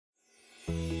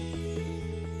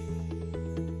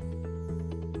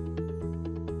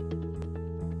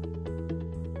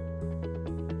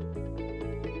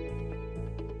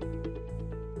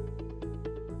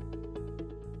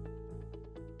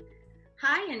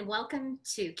and welcome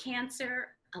to Cancer,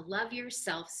 a Love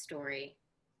Yourself story,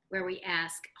 where we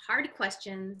ask hard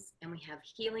questions and we have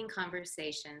healing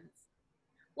conversations.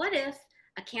 What if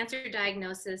a cancer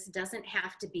diagnosis doesn't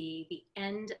have to be the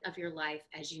end of your life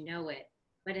as you know it,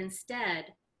 but instead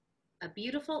a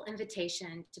beautiful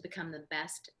invitation to become the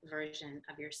best version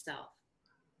of yourself?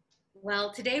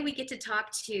 Well, today we get to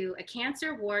talk to a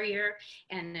cancer warrior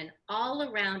and an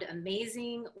all-around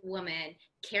amazing woman,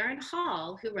 Karen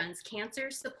Hall, who runs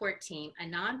Cancer Support Team, a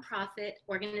nonprofit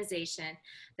organization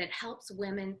that helps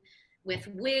women with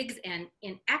wigs and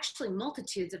in actually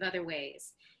multitudes of other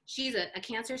ways. She's a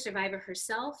cancer survivor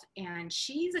herself, and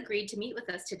she's agreed to meet with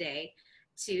us today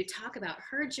to talk about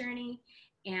her journey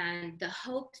and the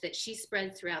hope that she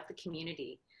spreads throughout the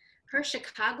community. Her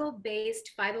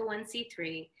Chicago-based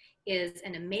 501c3 is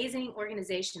an amazing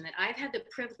organization that I've had the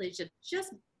privilege of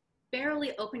just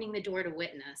barely opening the door to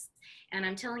witness. And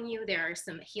I'm telling you, there are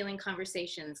some healing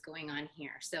conversations going on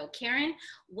here. So Karen,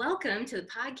 welcome to the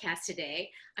podcast today.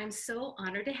 I'm so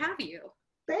honored to have you.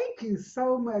 Thank you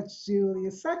so much, Julie.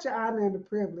 It's such an honor and a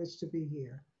privilege to be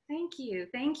here. Thank you.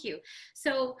 Thank you.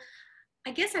 So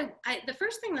I guess the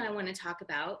first thing that I want to talk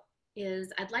about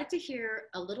is I'd like to hear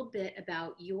a little bit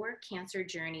about your cancer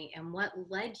journey and what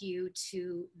led you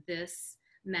to this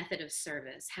method of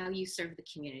service, how you serve the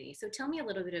community. So tell me a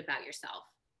little bit about yourself.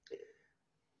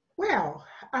 Well,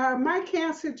 my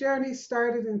cancer journey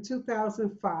started in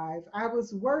 2005. I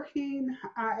was working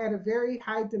at a very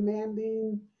high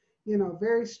demanding,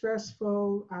 very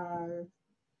stressful,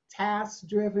 task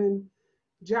driven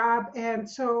job. And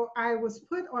so I was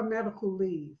put on medical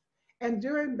leave. And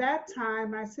during that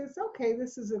time, I said, okay,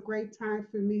 this is a great time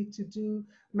for me to do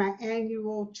my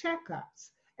annual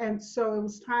checkups. And so it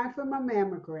was time for my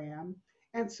mammogram.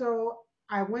 And so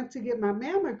I went to get my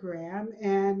mammogram.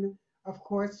 And of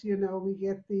course, we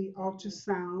get the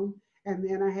ultrasound. And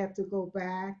then I had to go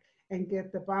back and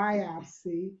get the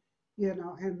biopsy,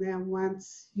 and then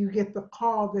once you get the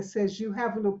call that says you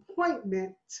have an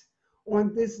appointment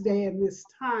on this day and this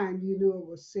time, you knew it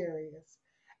was serious.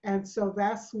 And so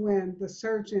that's when the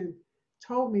surgeon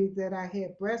told me that I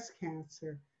had breast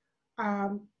cancer.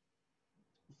 From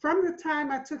the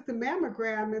time I took the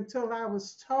mammogram until I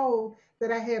was told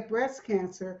that I had breast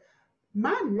cancer,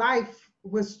 my life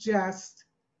was just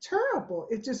terrible.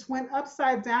 It just went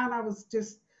upside down. I was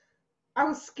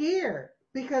scared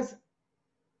because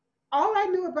all I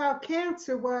knew about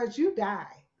cancer was you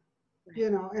die,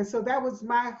 and so that was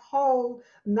my whole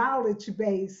knowledge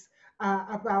base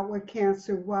about what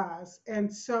cancer was.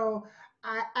 And so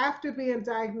after being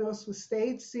diagnosed with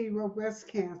stage 0 breast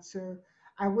cancer,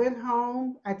 I went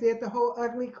home. I did the whole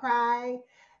ugly cry,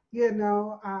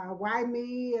 why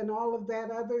me and all of that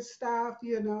other stuff,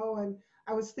 and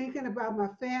I was thinking about my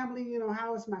family,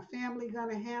 how is my family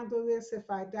going to handle this if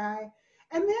I die?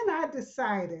 And then I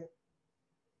decided,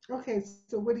 okay,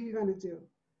 so what are you going to do?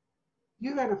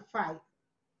 You're going to fight.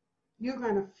 You're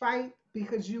going to fight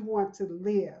because you want to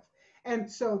live. And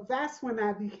so that's when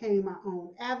I became my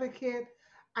own advocate.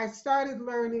 I started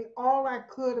learning all I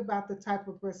could about the type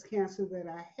of breast cancer that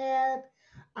I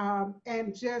had,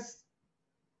 and just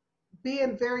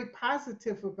being very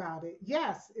positive about it.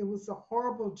 Yes, it was a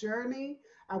horrible journey.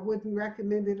 I wouldn't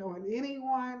recommend it on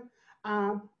anyone.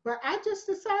 But I just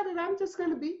decided I'm just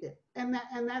going to be it. And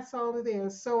that's all it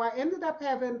is. So I ended up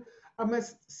having a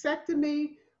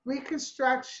mastectomy,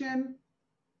 reconstruction.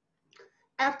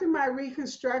 After my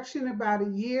reconstruction, about a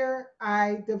year,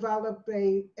 I developed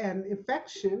an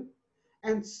infection.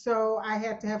 And so I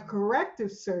had to have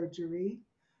corrective surgery.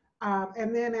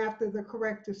 And then after the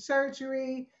corrective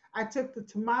surgery, I took the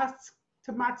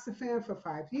tamoxifen for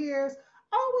 5 years.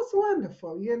 All was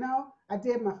wonderful, I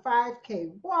did my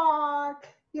 5K walk,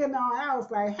 I was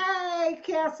like, hey,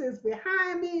 cancer is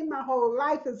behind me. My whole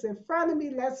life is in front of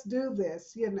me. Let's do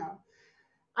this,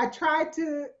 I tried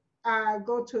to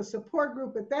go to a support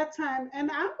group at that time. And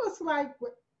I was like,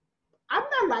 I'm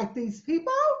not like these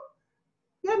people.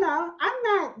 I'm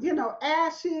not,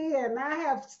 ashy, and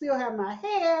still have my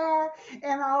hair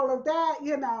and all of that,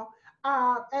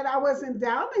 and I wasn't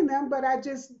doubting them, but I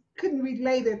just couldn't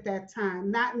relate at that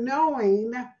time, not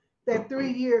knowing that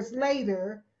 3 years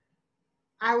later,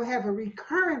 I would have a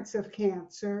recurrence of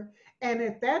cancer. And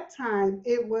at that time,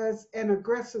 it was an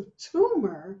aggressive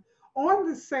tumor on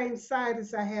the same side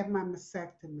as I had my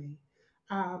mastectomy.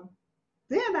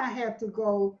 Then I had to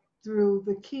go through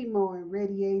the chemo and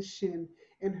radiation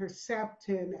and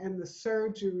Herceptin and the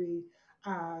surgery,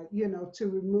 to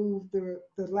remove the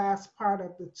last part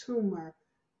of the tumor.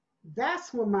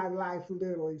 That's when my life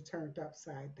literally turned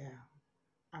upside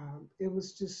down. It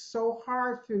was just so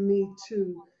hard for me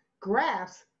to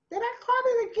grasp that I caught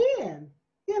it again.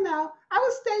 I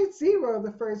was stage 0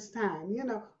 the first time.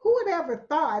 Who would ever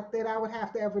thought that I would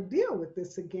have to ever deal with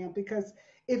this again? Because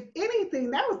if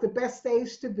anything, that was the best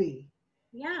stage to be.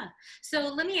 Yeah.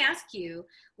 So let me ask you,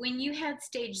 when you had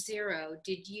stage 0,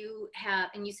 did you have,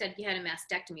 and you said you had a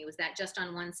mastectomy, was that just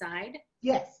on one side?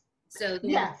 Yes. So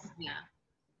then, Yes.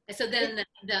 yeah. So then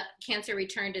the cancer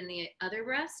returned in the other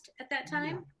breast at that No.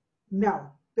 time?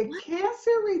 No. The What?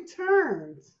 cancer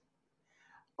returns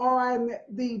on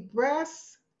the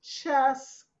breast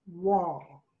chest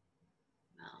wall.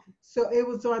 Wow. So it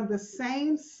was on the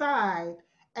same side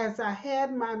as I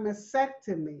had my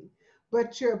mastectomy,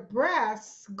 but your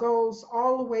breast goes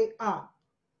all the way up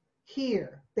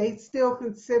here. They still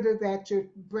consider that your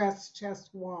breast chest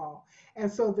wall.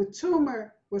 And so the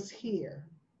tumor was here.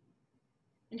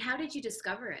 And how did you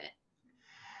discover it?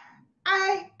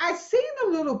 I seen a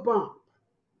little bump,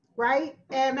 right?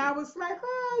 And I was like,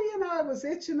 oh, it was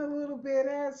itching a little bit.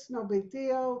 It's no big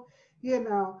deal, you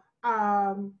know.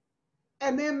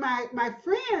 And then my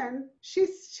friend, she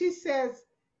says,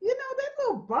 that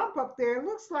little bump up there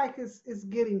looks like it's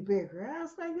getting bigger. I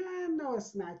was like, no,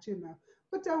 it's not.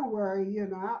 But don't worry,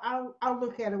 I'll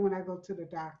look at it when I go to the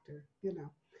doctor.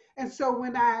 And so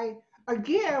when I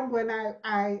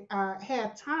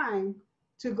had time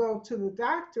to go to the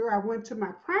doctor, I went to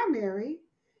my primary,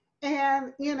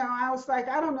 and I was like,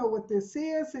 I don't know what this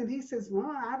is, and he says,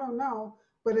 well, I don't know,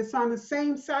 but it's on the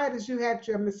same side as you had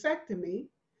your mastectomy.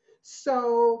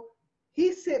 So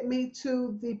he sent me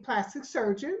to the plastic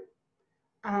surgeon.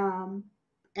 Um,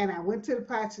 and I went to the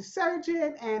plastic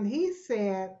surgeon, and he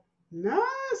said, no,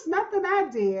 it's nothing I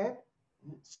did.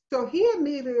 So he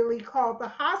immediately called the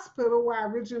hospital where I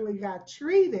originally got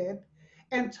treated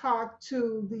and talked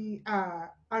to the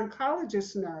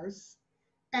oncologist nurse.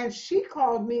 And she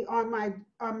called me on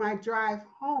my drive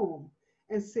home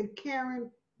and said, Karen,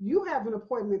 you have an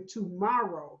appointment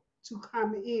tomorrow to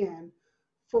come in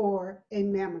for a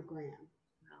mammogram.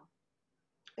 Wow.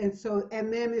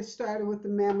 And then it started with the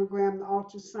mammogram, the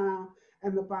ultrasound,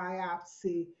 and the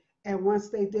biopsy. And once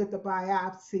they did the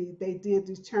biopsy, they did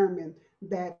determine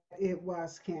that it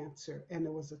was cancer and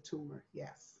it was a tumor.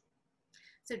 Yes.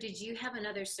 So did you have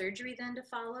another surgery then to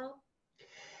follow?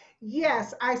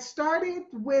 Yes, I started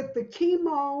with the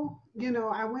chemo.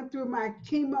 I went through my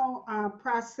chemo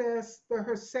process, the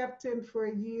Herceptin for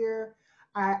a year.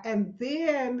 And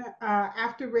then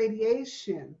after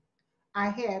radiation, I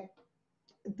had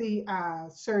the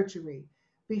surgery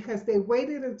because they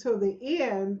waited until the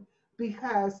end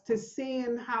because to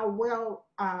seeing how well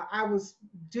I was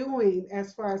doing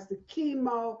as far as the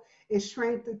chemo, it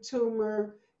shrank the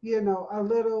tumor, a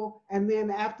little, and then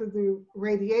after the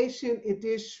radiation, it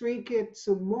did shrink it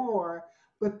some more,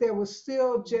 but there was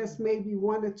still just maybe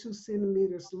 1 or 2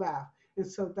 centimeters left,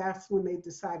 and so that's when they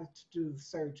decided to do the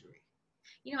surgery.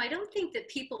 I don't think that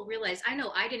people realize, I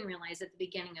know I didn't realize at the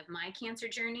beginning of my cancer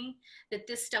journey that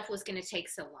this stuff was going to take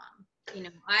so long.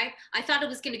 I thought it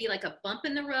was going to be like a bump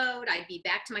in the road. I'd be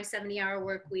back to my 70-hour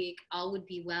work week. All would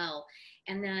be well.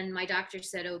 And then my doctor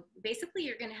said, oh, basically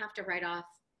you're going to have to write off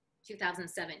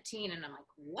 2017. And I'm like,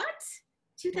 what?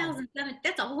 2007?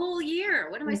 That's a whole year.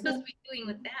 What am I supposed to be doing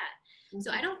with that?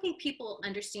 So I don't think people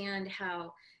understand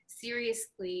how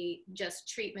seriously just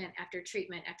treatment after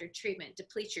treatment after treatment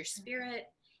depletes your spirit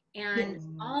and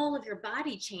all of your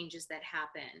body changes that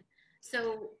happen.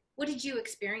 So what did you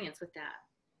experience with that?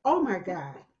 Oh my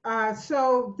God.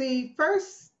 So the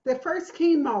first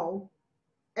chemo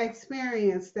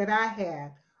experience that I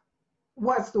had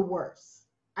was the worst.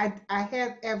 I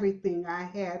had everything. I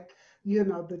had,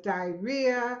 the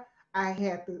diarrhea. I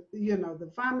had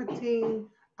the vomiting.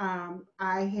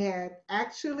 I had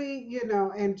actually,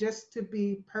 and just to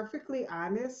be perfectly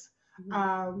honest,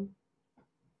 um,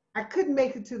 I couldn't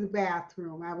make it to the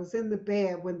bathroom. I was in the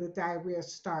bed when the diarrhea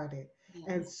started.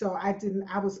 And Yes. so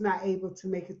I was not able to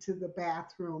make it to the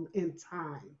bathroom in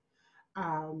time.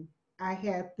 I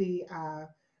had the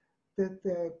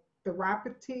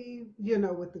neuropathy,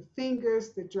 with the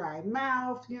fingers, the dry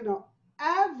mouth,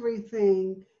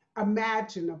 everything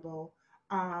imaginable.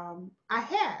 I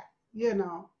had, you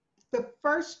know, the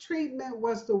first treatment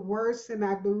was the worst, and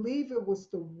I believe it was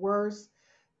the worst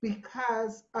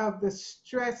because of the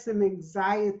stress and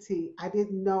anxiety. I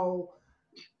didn't know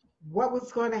what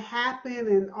was going to happen,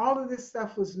 and all of this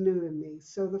stuff was new to me.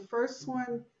 So the first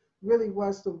one really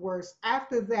was the worst.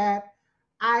 After that,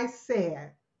 I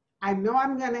said, I know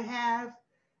I'm going to have,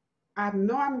 I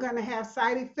know I'm going to have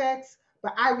side effects,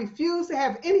 but I refuse to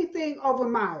have anything over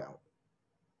mild.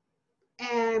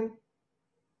 And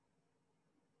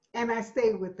I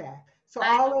stayed with that. So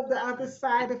I all of the other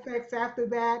side effects after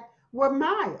that were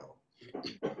mild.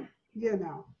 you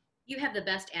know. You have the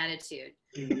best attitude.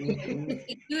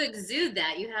 Mhm. You exude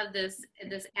that. You have this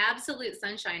absolute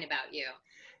sunshine about you.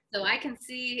 So I can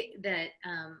see that.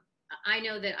 I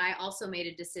know that I also made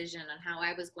a decision on how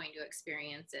I was going to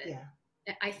experience it.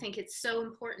 Yeah. I think it's so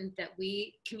important that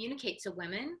we communicate to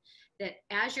women that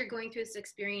as you're going through this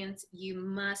experience, you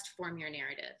must form your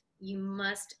narrative. You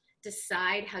must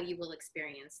decide how you will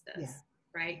experience this, Yeah.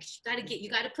 right? You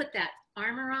got to put that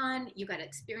armor on. You got to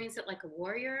experience it like a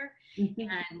warrior. Mhm.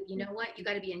 And you know what? You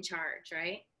got to be in charge,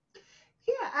 right?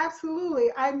 Yeah,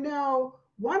 absolutely. I know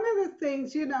one of the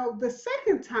things, the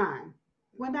second time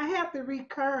when I had the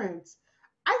recurrence,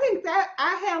 I think that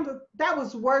I handled that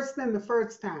was worse than the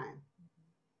first time.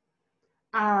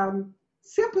 Um,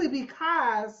 Simply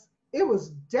because it was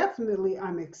definitely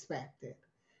unexpected.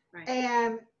 Right.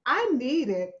 And I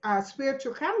needed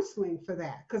spiritual counseling for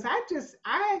that because I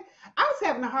was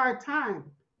having a hard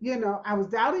time. I was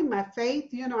doubting my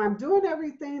faith. I'm doing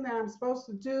everything that I'm supposed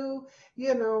to do.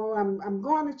 I'm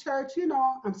going to church.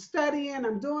 I'm studying.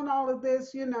 I'm doing all of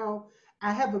this.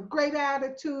 I have a great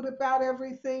attitude about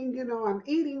everything. I'm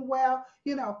eating well.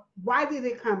 Why did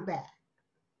it come back?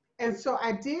 And so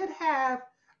I did have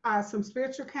some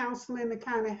spiritual counseling to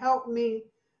kind of help me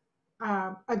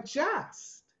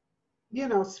adjust,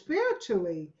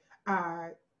 spiritually, uh,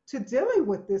 to dealing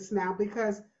with this now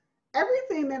because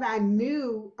everything that I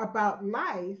knew about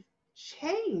life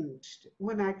changed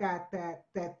when I got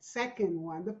that second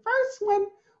one. The first one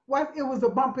was a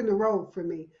bump in the road for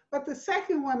me, but the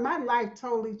second one, my life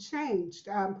totally changed.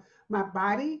 My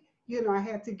body, I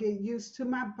had to get used to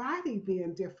my body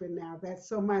being different now. That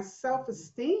so my self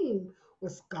esteem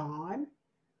was gone.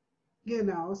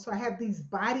 So I have these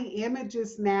body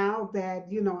images now that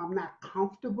I'm not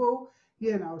comfortable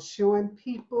showing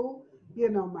people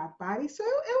my body. So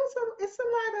it's a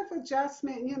lot of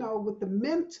adjustment with the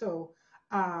mental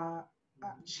uh,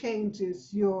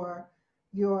 changes, your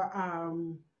your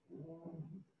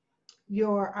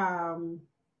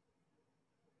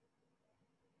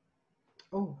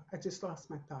oh, I just lost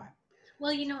my thought.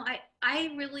 Well,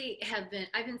 I really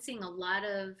I've been seeing a lot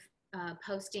of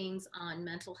postings on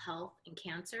mental health and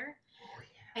cancer. Oh,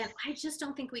 And yes. I just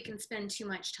don't think we can spend too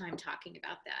much time talking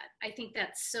about that. I think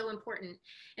that's so important,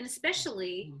 and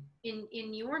especially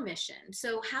in your mission.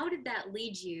 So, how did that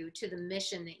lead you to the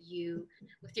mission that you,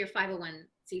 with your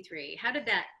 501c3? How did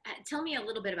that? Tell me a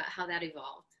little bit about how that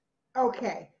evolved.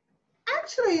 Okay.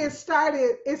 Actually, it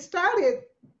started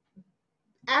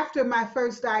after my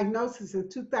first diagnosis in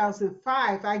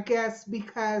 2005, I guess,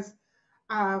 because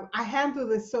I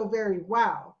handled it so very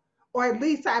well, or at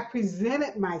least I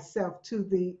presented myself to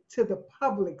the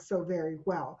public so very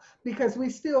well, because we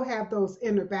still have those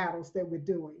inner battles that we're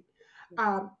doing.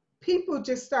 Um, People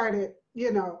just started,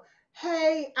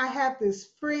 hey, I have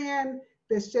this friend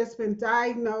that's just been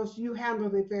diagnosed. You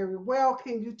handled it very well.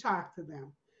 Can you talk to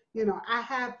them? I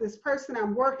have this person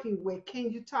I'm working with.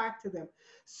 Can you talk to them?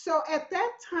 So at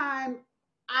that time,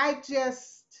 I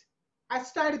just I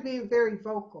started being very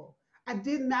vocal. I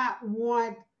did not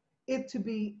want it to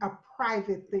be a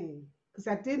private thing because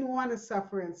I didn't want to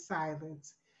suffer in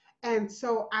silence. And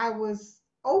so I was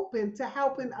open to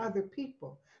helping other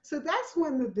people. So that's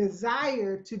when the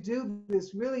desire to do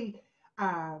this really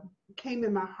uh, came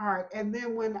in my heart. And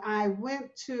then when I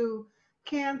went to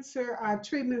Cancer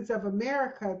Treatments of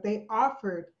America, they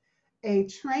offered a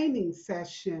training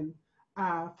session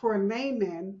for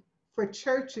laymen, for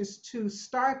churches to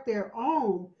start their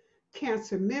own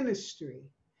cancer ministry.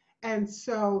 And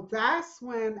so that's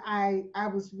when I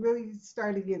was really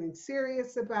started getting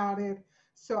serious about it.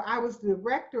 So I was the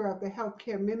director of the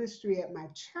healthcare ministry at my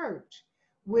church,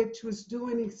 which was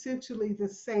doing essentially the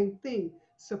same thing,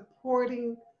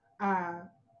 supporting uh,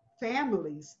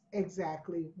 families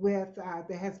exactly with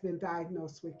that has been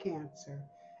diagnosed with cancer.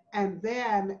 And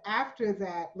then after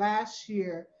that, last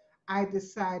year, I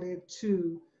decided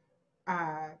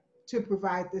uh, to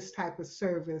provide this type of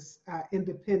service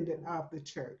independent of the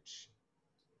church.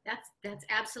 That's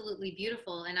absolutely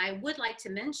beautiful. And I would like to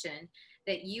mention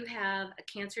that you have a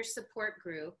cancer support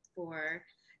group for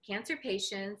cancer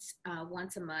patients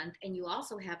once a month, and you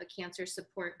also have a cancer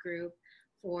support group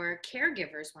for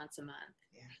caregivers once a month.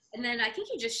 Yes. And then I think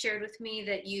you just shared with me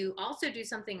that you also do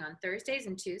something on Thursdays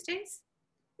and Tuesdays,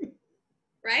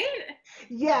 right?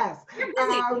 Yes. You're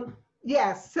busy.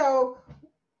 Yes. So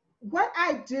what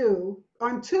I do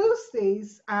on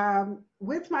Tuesdays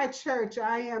with my church,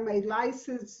 I am a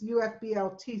licensed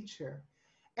UFBL teacher.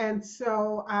 And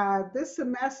so this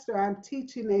semester, I'm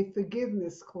teaching a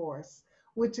forgiveness course,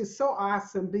 which is so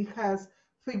awesome because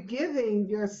forgiving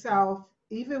yourself,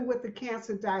 even with the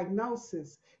cancer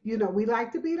diagnosis, You know, we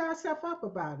like to beat ourselves up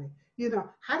about it. You know,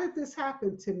 how did this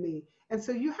happen to me? And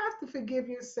so you have to forgive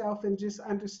yourself and just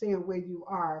understand where you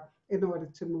are in order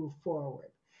to move forward.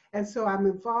 And so I'm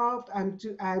involved,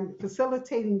 I'm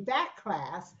facilitating that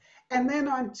class. And then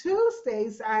on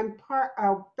Thursdays, I'm part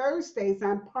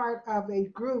of a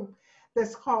group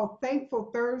that's called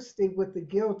Thankful Thursday with the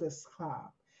Gildas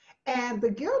Club. And the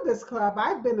Gildas Club,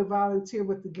 I've been a volunteer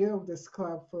with the Gildas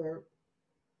Club for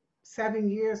 7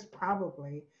 years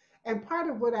probably. And part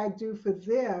of what I do for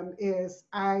them is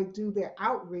I do their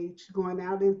outreach, going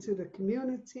out into the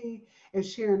community and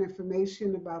sharing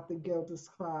information about the Gildas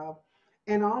Club.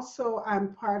 And also,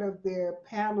 I'm part of their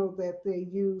panel that they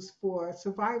use for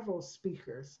survival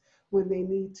speakers when they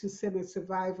need to send a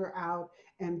survivor out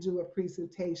and do a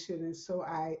presentation. And so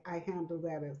I handle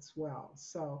that as well.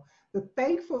 So the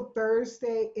Thankful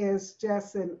Thursday is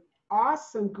just an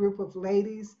awesome group of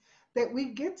ladies that we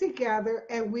get together,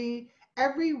 and we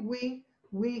every week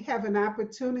we have an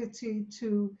opportunity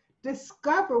to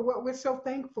discover what we're so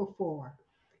thankful for.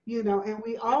 You know, and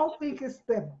we all think it's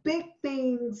the big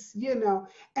things, you know,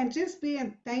 and just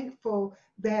being thankful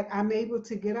that I'm able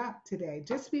to get up today,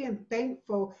 just being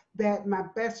thankful that my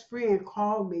best friend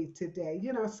called me today,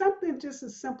 you know, something just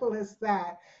as simple as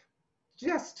that,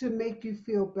 just to make you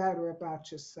feel better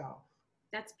about yourself.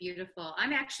 That's beautiful.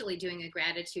 I'm actually doing a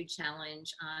gratitude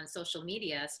challenge on social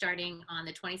media starting on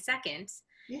the 22nd.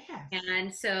 Yes.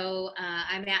 And so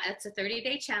it's a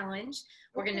 30-day challenge.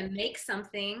 We're going Okay. to make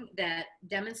something that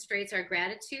demonstrates our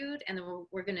gratitude, and then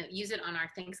we're going to use it on our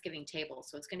Thanksgiving table.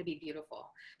 So it's going to be beautiful.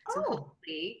 So Oh,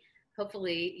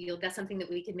 hopefully you'll get something that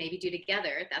we could maybe do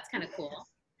together. That's kind of cool.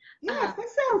 yes. Yes, Um, that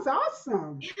sounds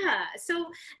awesome. yeah. So,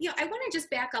 I want to just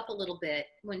back up a little bit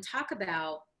when talk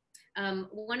about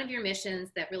one of your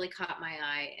missions that really caught my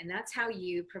eye, and that's how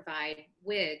you provide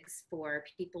wigs for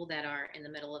people that are in the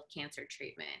middle of cancer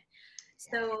treatment.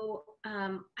 So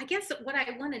I guess what I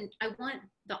want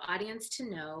the audience to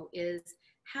know is,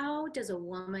 how does a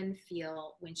woman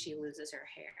feel when she loses her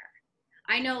hair?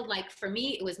 I know, like for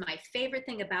me, it was my favorite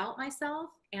thing about myself,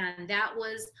 and that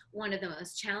was one of the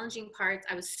most challenging parts.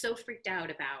 I was so freaked out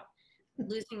about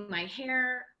losing my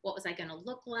hair. What was I going to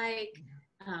look like?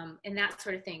 And that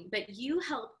sort of thing. But you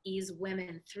help ease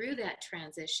women through that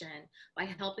transition by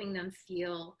helping them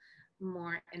feel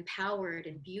more empowered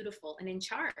and beautiful and in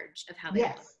charge of how they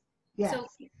look. Yes, So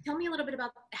yes. tell me a little bit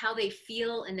about how they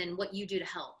feel and then what you do to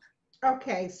help.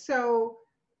 Okay, so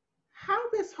how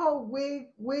this whole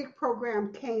wig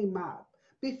program came up.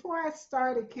 Before I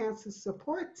started Cancer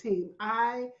Support Team,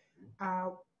 uh,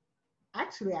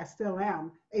 I still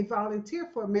am a volunteer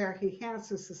for American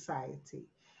Cancer Society,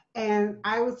 and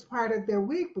I was part of their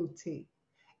wig boutique.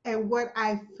 And what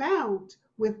I found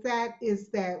with that is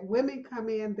that women come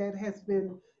in that has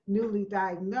been newly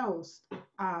diagnosed,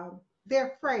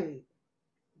 they're afraid,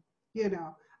 you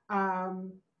know,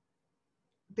 um,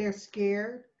 they're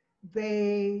scared.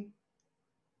 They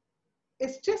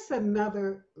it's just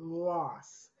another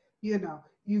loss. You know,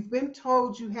 you've been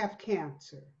told you have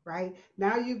cancer, right?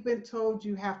 Now you've been told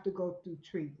you have to go through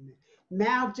treatment.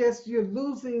 Now just you're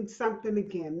losing something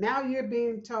again. Now you're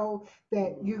being told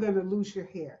that you're going to lose your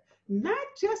hair. Not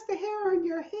just the hair on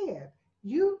your head.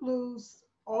 You lose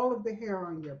all of the hair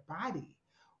on your body,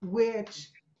 which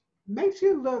makes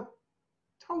you look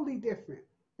totally different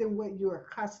than what you're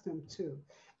accustomed to.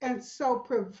 And so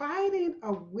providing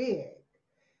a wig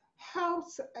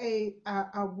helps a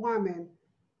woman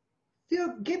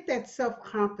get that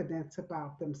self-confidence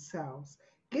about themselves,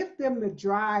 give them the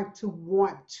drive to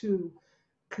want to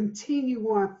continue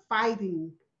on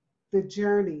fighting the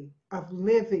journey of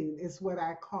living, is what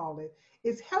I call it.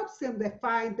 It helps them to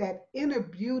find that inner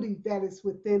beauty that is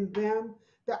within them,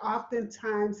 that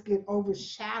oftentimes get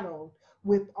overshadowed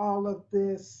with all of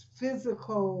this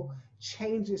physical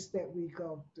changes that we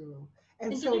go through.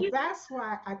 And And don't so you that's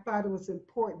why I thought it was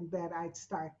important that I'd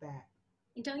start that.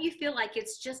 don't you feel like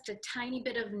it's just a tiny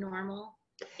bit of normal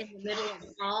in the middle of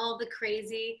Yes. all the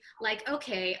crazy? Like,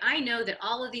 okay, I know that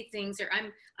all of these things are,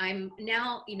 I'm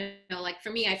now, like for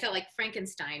me, I felt like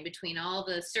Frankenstein between all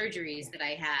the surgeries Yes. that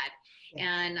I had. Yes.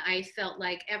 And I felt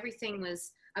like I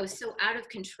was so out of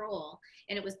control.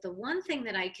 And it was the one thing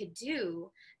that I could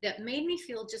do that made me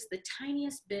feel just the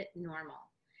tiniest bit normal.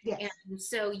 Yes. And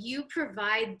so you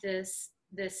provide this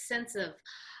sense of,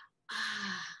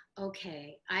 ah,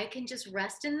 okay, I can just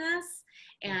rest in this.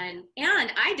 Yes.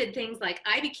 And I did things like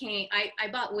I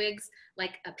bought wigs,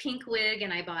 like a pink wig,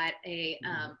 and I bought a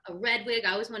red wig.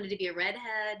 I always wanted to be a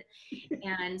redhead.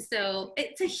 And so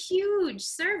it's a huge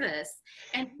service.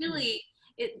 And really,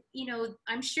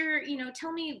 I'm sure,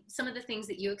 tell me some of the things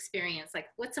that you experience, like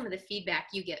what's some of the feedback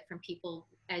you get from people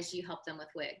as you help them with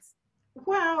wigs?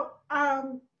 Well,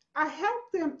 I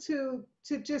help them to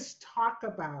just talk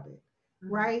about it,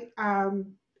 Mm-hmm. right?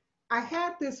 I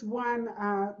had this one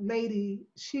lady.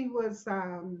 She was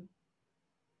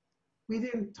we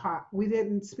didn't talk. We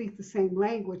didn't speak the same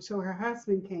language. So her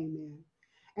husband came in,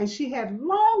 and she had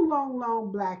long, long,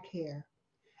 long black hair,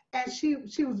 and she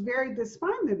was very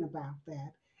despondent about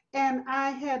that. And I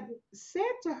had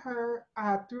said to her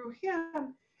through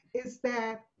him is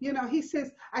that he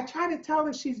says I try to tell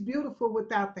her she's beautiful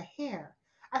without the hair.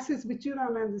 I says, but you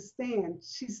don't understand.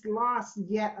 She's lost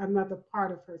yet another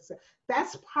part of herself.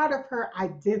 That's part of her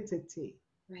identity,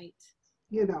 Right.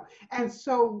 you know. And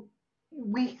so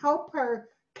we help her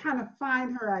kind of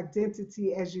find her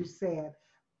identity, as you said,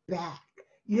 back,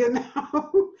 you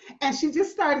know. And she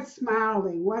just started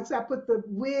smiling once I put the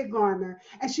wig on her,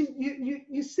 and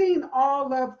you seen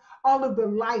all of the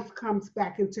life comes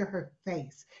back into her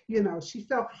face, she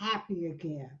felt happy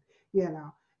again, you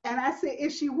know. And I said,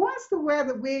 if she wants to wear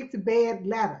the wig to bed,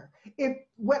 let her. If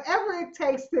whatever it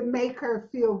takes to make her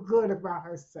feel good about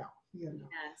herself,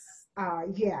 Yes.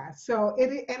 yeah. So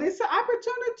and it's an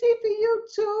opportunity for you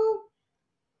to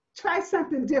try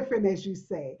something different, as you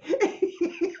say.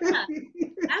 Yeah,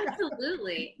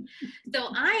 absolutely. So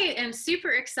I am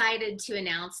super excited to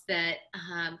announce that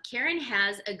Karen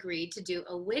has agreed to do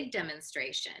a wig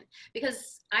demonstration,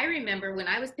 because I remember when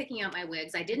I was picking out my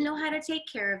wigs, I didn't know how to take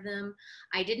care of them.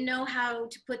 I didn't know how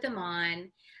to put them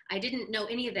on. I didn't know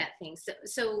any of that thing.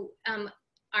 So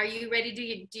are you ready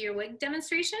to do your wig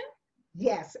demonstration?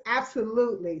 Yes,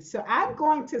 absolutely. So I'm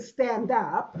going to stand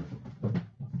up.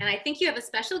 And I think you have a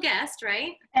special guest,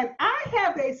 right? And I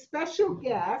have a special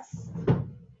guest,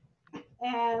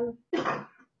 and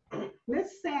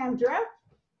Miss Sandra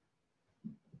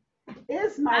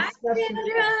is my Hi, special guest.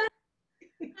 Sandra.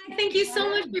 Hi, thank you so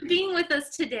much for being with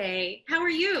us today. How are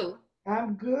you?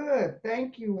 I'm good.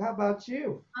 Thank you. How about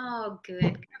you? Oh, good.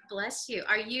 God bless you.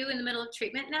 Are you in the middle of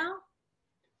treatment now?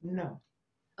 No,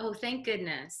 Oh, thank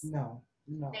goodness. no.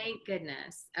 Thank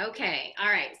goodness. Okay. All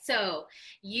right. So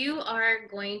you are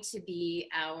going to be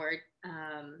our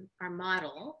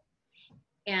model.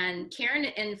 And Karen,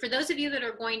 and for those of you that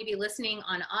are going to be listening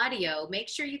on audio, make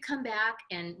sure you come back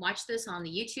and watch this on the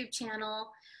YouTube channel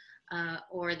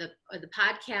or the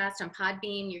podcast on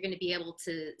Podbean. You're going to be able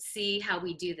to see how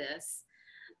we do this.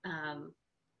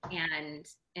 And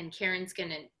Karen's going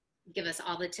to give us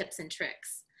all the tips and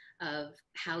tricks of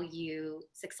how you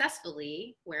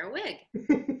successfully wear a wig.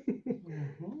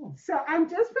 Mhm. So I'm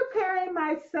just preparing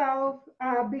myself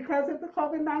because of the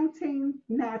COVID-19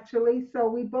 naturally. So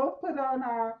we both put on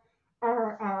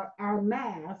our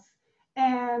masks.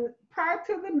 And prior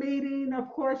to the meeting, of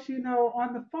course,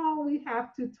 on the phone we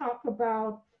have to talk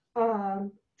about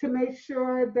to make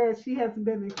sure that she hasn't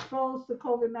been exposed to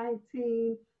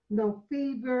COVID-19, no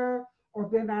fever, or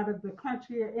been out of the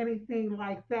country or anything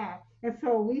like that. And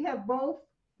so we have both,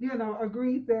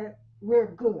 agreed that we're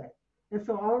good. And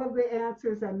so all of the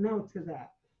answers are no to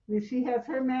that. And she has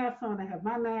her mask on, I have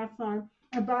my mask on.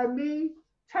 And by me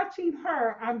touching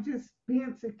her, I'm just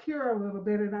being secure a little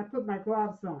bit, and I put my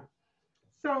gloves on.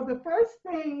 So the first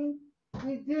thing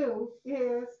we do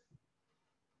is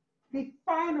we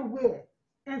find a wig.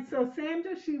 And so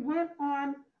Sandra, she went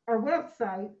on our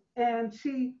website and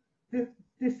she de-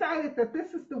 decided that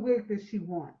this is the wig that she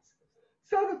wants.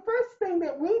 So the first thing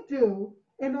that we do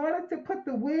in order to put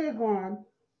the wig on,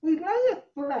 we lay it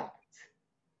flat.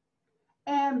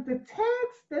 And the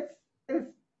tags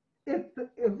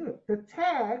the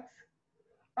tags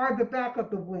are the back of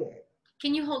the wig.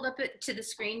 Can you hold up it to the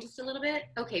screen just a little bit?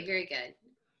 Okay, very good.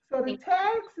 So the Thank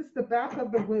tags is the back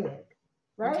of the wig, you.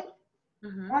 right?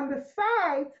 Mm-hmm. On the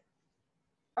sides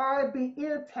are the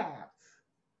ear tabs.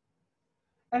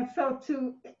 And so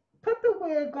to put the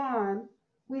wig on,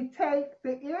 we take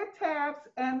the ear tabs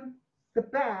and the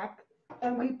back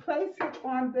and we place it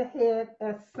on the head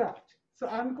as such. So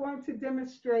I'm going to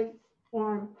demonstrate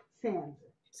on Sandra.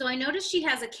 So I noticed she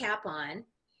has a cap on.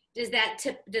 Does that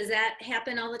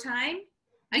happen all the time?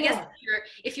 I guess Yeah.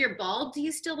 if you're bald, do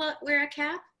you still wear a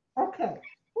cap? Okay.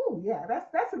 Oh, yeah,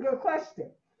 that's a good question.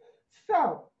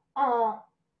 So,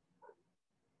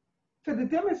 for the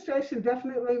demonstration,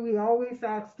 definitely we always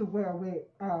ask to wear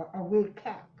a wig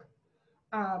cap.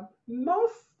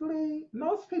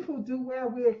 Most people do wear a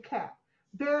wig cap.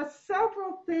 There are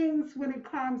several things when it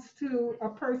comes to a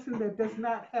person that does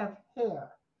not have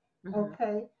hair. Mm-hmm.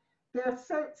 Okay, there are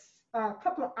certain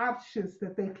couple of options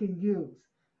that they can use.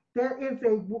 There is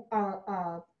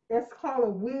it's called a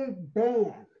wig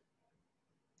band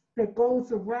that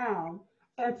goes around,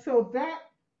 and so that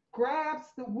grabs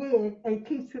the wig and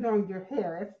keeps it on your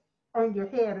hair. on your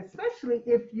head, especially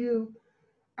if you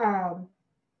um,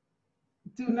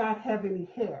 do not have any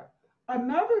hair.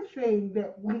 Another thing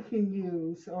that we can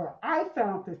use, or I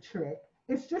found the trick,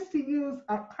 is just to use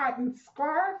a cotton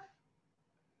scarf,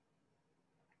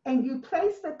 and you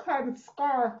place the cotton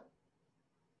scarf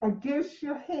against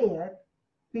your head,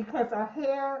 because our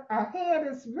head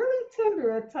is really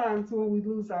tender at times when we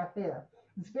lose our hair.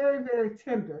 It's very, very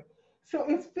tender. So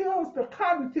the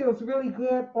cotton feels really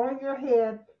good on your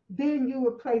head. Then you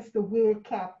would place the wig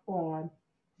cap on.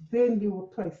 Then you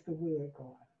would place the wig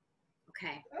on.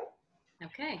 Okay.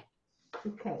 Okay.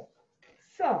 Okay.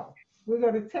 So we're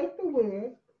going to take the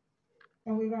wig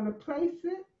and we're going to place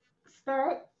it,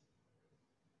 start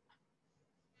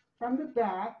from the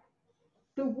back.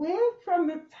 The wig from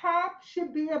the top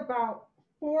should be about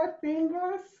 4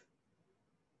 fingers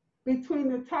between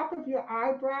the top of your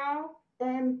eyebrow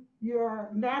and your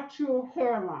natural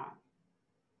hairline.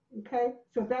 Okay,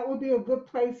 so that would be a good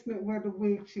placement where the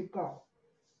wig should go.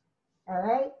 All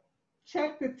right,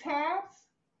 check the tabs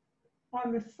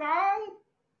on the side.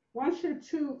 Once your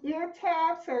 2 ear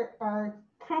tabs are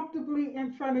comfortably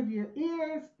in front of your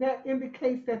ears, that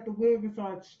indicates that the wig is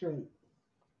on straight.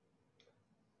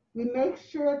 We make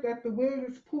sure that the wig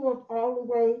is pulled all the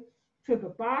way to the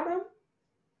bottom.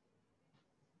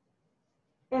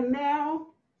 And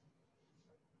now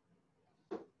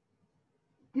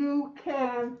you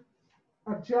can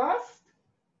adjust.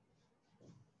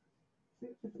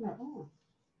 It's not on.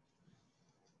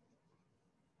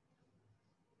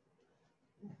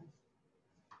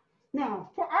 Now,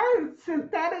 for our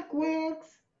synthetic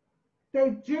wigs,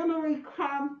 they generally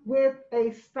come with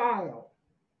a style,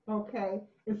 okay?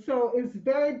 And so it's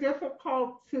very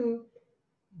difficult to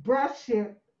brush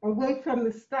it away from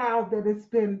the style that it's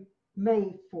been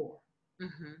made for,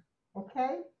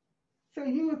 okay? So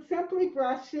you would simply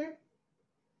brush it.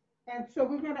 And so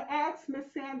we're going to ask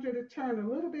Miss Sandra to turn a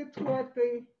little bit toward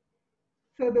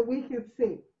so that we can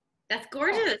see. That's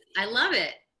gorgeous. I love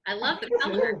it. I love the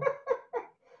color.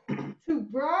 To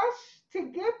brush, to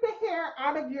get the hair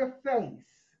out of your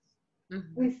face,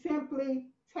 we simply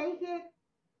take it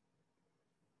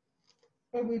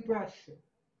and we brush it,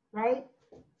 right?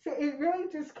 So it really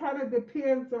just kind of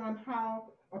depends on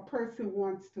how a person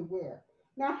wants to wear.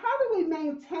 Now, how do we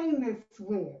maintain this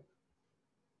wig?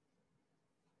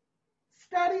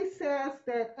 Study says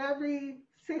that every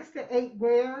 6 to 8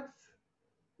 wears,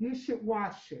 you should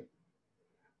wash it.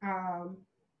 How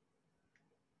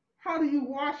do you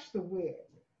wash the wig?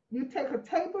 You take a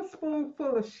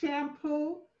tablespoonful of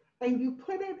shampoo and you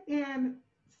put it in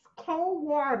cold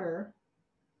water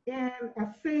in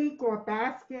a sink or a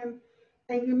basket,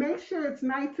 and you make sure it's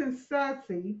nice and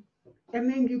sudsy, and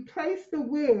then you place the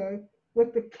wig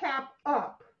with the cap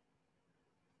up,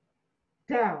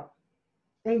 down,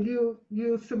 and you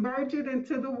submerge it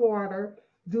into the water.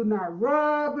 Do not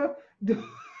rub,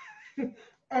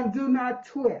 and do not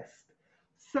twist.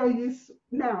 So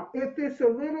now, if it's a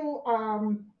little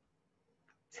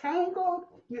tangled,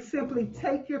 you simply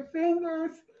take your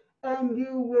fingers and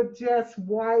you would just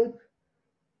wipe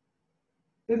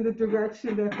in the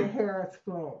direction that the hair is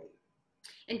flowing.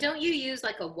 And don't you use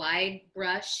like a wide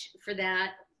brush for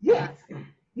that? Yes.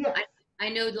 Yes. I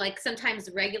know like sometimes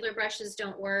regular brushes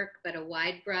don't work, but a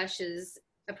wide brush is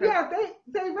appropriate. Yeah,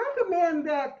 they recommend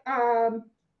that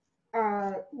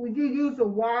you use a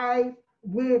wide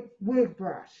wig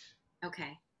brush.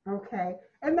 Okay. Okay.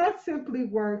 And that simply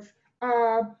works.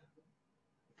 For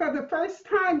the first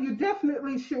time, you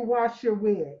definitely should wash your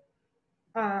wig.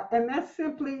 And that's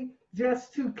simply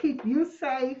just to keep you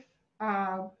safe,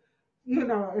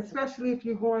 especially if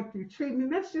you're going through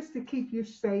treatment. That's just to keep you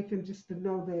safe and just to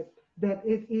know that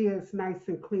it is nice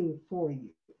and clean for you.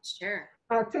 Sure.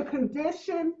 To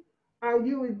condition,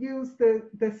 you would use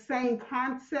the same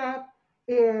concept.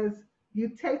 Is you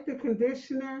take the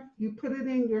conditioner, you put it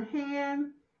in your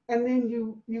hand, and then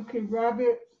you can rub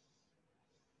it,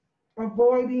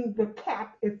 avoiding the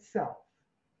cap itself.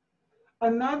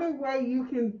 Another way you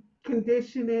can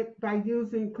condition it by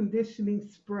using conditioning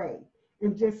spray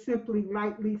and just simply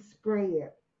lightly spray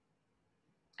it.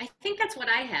 I think that's what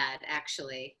I had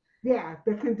actually. Yeah,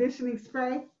 the conditioning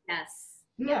spray? Yes.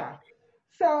 Yeah.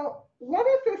 So what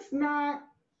if it's not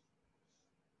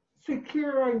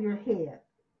secure on your head?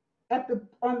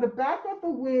 On the back of the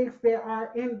wigs, there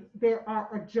are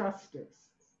adjusters.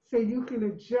 So you can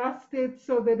adjust it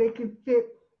so that it can fit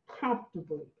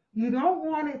comfortably. You don't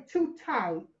want it too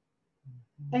tight,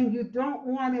 and you don't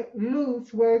want it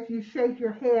loose where if you shake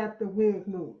your head, the wig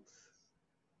moves.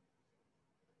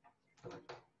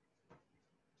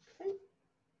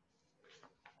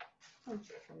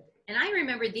 Okay. And I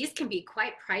remember these can be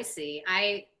quite pricey.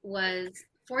 I was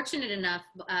fortunate enough,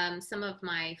 some of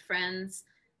my friends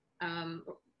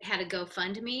had a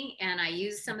GoFundMe, and I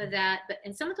used some of that. But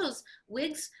in some of those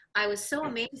wigs, I was so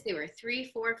amazed they were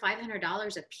 $300, $400,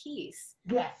 $500 a piece.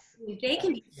 Yes. They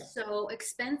can be so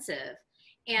expensive.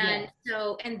 And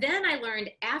so, and then I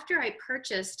learned after I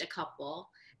purchased a couple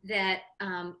that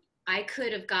I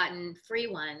could have gotten free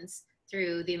ones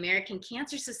through the American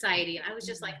Cancer Society. I was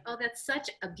just like, oh, that's such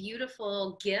a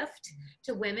beautiful gift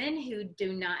to women who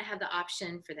do not have the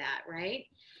option for that, right?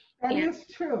 That is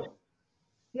true.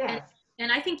 Yes.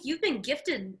 And I think you've been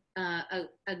gifted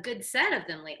a good set of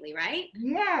them lately, right?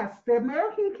 Yes, the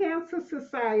American Cancer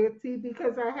Society,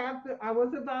 because I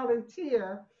was a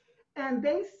volunteer, and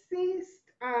they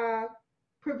ceased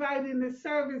providing the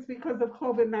service because of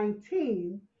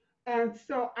COVID-19. And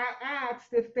so I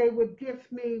asked if they would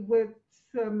gift me with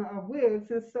some wigs,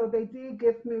 and so they did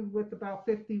gift me with about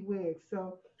 50 wigs,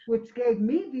 so which gave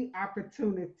me the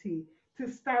opportunity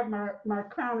to start my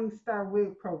Crowning Star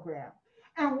Wig Program.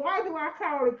 And why do I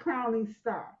call it Crowning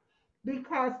Star?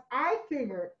 Because I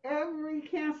figure every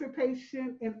cancer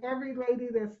patient and every lady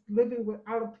that's living with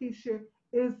alopecia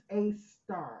is a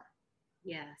star.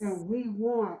 Yes. And we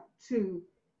want to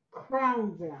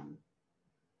crown them,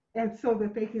 and so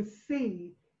that they can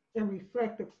see and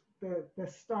reflect the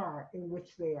star in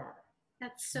which they are.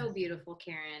 That's so beautiful,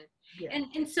 Karen. Yeah.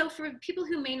 And so for people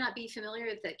who may not be familiar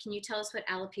with it, can you tell us what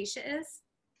alopecia is?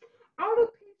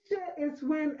 Alopecia is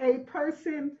when a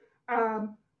person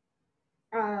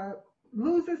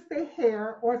loses their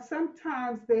hair, or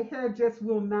sometimes their hair just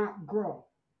will not grow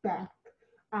back.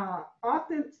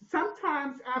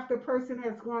 Sometimes after a person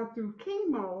has gone through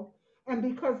chemo, and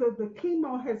because of the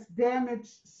chemo has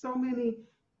damaged so many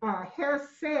hair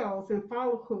cells and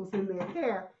follicles in their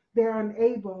hair, they're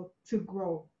unable to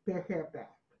grow their hair back.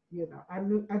 You know,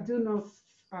 I do know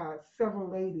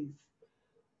several ladies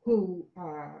who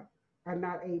are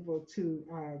not able to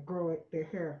grow their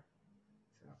hair.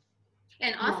 So,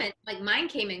 and often, like mine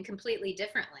came in completely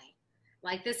differently.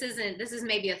 Like this is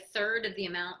maybe a third of the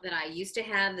amount that I used to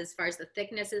have as far as the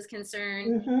thickness is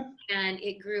concerned. And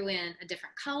it grew in a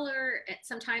different color.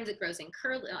 Sometimes it grows in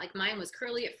curly, like mine was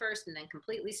curly at first and then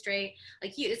completely straight.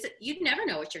 Like you'd never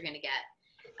know what you're going to get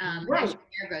as your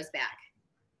hair grows back.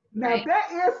 Now right?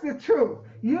 that is the truth.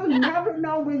 You never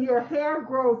know when your hair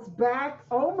grows back.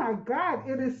 Oh my God,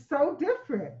 it is so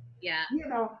different. Yeah. You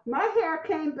know, my hair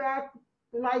came back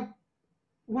like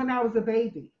when I was a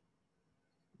baby.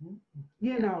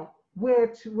 You know,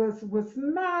 which was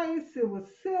nice. It was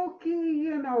silky.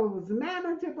 You know, it was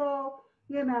manageable.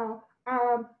 You know,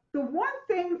 the one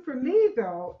thing for me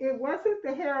though, it wasn't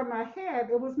the hair on my head.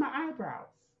 It was my eyebrows.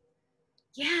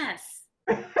 Yes.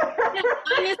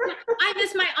 I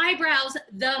miss my eyebrows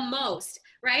the most,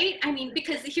 right? I mean,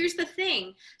 because here's the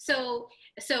thing. So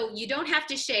you don't have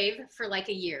to shave for like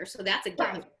a year. So that's a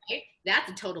gift, right? That's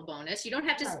a total bonus. You don't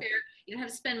have to you don't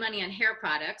have to spend money on hair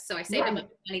products. So I saved a bunch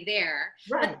of money there.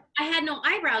 Right. But I had no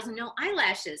eyebrows and no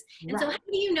eyelashes. And so how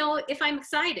do you know if I'm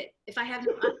excited? If I have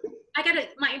no,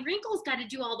 my wrinkles got to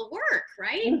do all the work,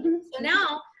 right? So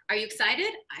now, are you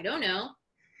excited? I don't know.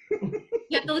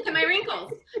 You have to look at my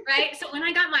wrinkles, right? So when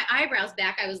I got my eyebrows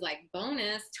back, I was like,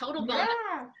 bonus, total bonus.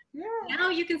 Yeah. Now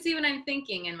you can see what I'm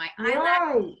thinking. And my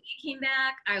eyelashes came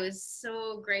back. I was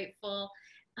so grateful.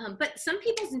 But some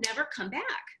people's never come back.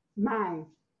 Mine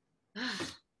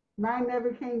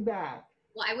never came back.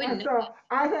 Well, I wouldn't. So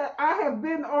I have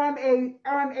been on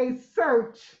a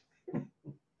search,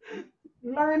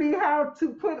 learning how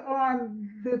to put on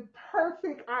the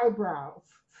perfect eyebrows.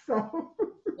 So.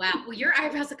 Wow. Well, your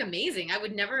eyebrows look amazing. I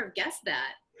would never have guessed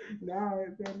that. No,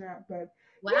 they're not. But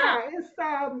wow. Yeah, it's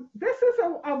this is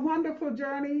a wonderful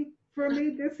journey for me.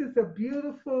 This is a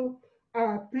beautiful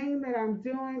thing that I'm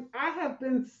doing. I have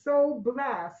been so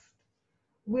blessed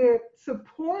with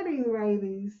supporting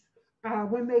ladies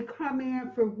when they come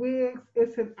in for wigs.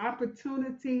 It's an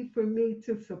opportunity for me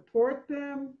to support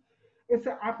them. It's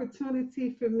an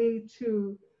opportunity for me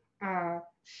to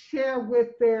share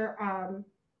with their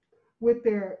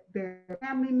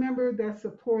family member that's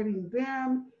supporting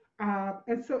them.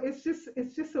 And so it's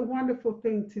just a wonderful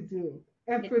thing to do.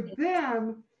 And for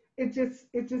them, it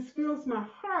just fills my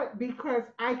heart because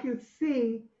I can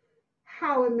see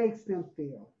how it makes them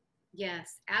feel.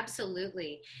 Yes,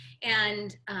 absolutely.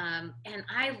 And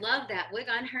I love that wig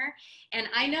on her. And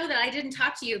I know that I didn't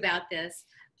talk to you about this,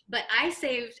 but I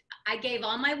gave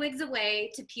all my wigs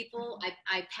away to people.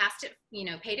 I passed it,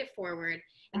 paid it forward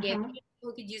and gave people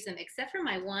who could use them, except for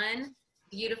my one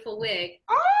beautiful wig.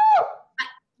 Oh!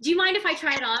 Do you mind if I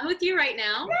try it on with you right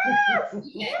now? Yes!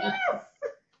 Yes!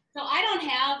 So I don't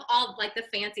have all like the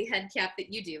fancy head cap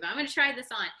that you do, but I'm going to try this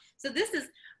on. So this is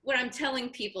what I'm telling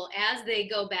people as they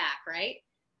go back, right?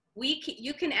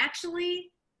 You can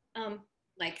actually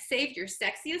like save your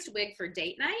sexiest wig for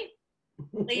date night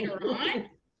later on,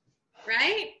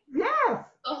 right? Yes.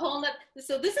 A whole nother,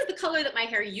 so this is the color that my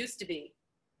hair used to be.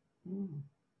 Mm.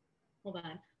 Hold on.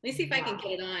 Let me see if I can Wow.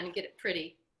 get it on and get it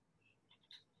pretty.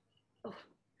 Oh,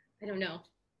 I don't know.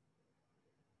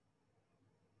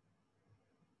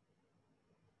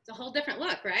 It's a whole different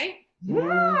look, right?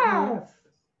 Yes.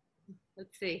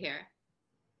 Let's see here.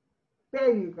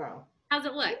 There you go. How's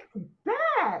it look?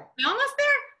 That. Am I almost there?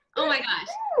 Oh my gosh,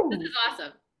 this Ooh. is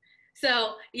awesome.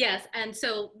 So yes, and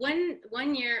so one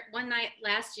night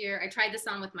last year, I tried this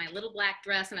on with my little black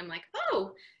dress, and I'm like,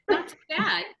 oh, not too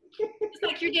bad. It's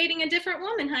like you're dating a different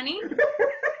woman, honey.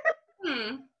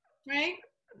 Right?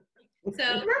 So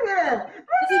Look at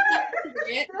this is that.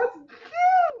 it. That's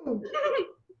cute.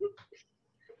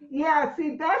 Yeah,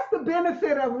 see, that's the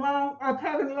benefit of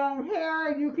having long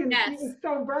hair. You can Yes. it's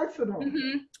so versatile.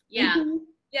 Yeah. Mhm.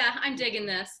 Yeah, I'm digging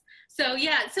this. So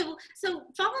yeah, so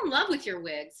fall in love with your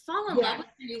wigs. Fall in love with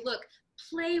your new look.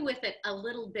 Play with it a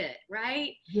little bit,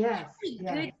 right? Yes. It's a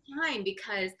good time,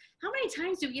 because how many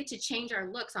times do we get to change our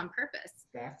looks on purpose?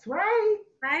 That's right.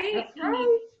 Right? That's I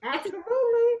mean, right.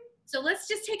 Absolutely. so let's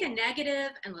just take a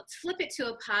negative and let's flip it to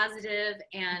a positive,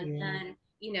 and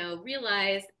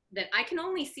realize that I can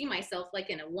only see myself like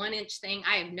in a 1-inch thing.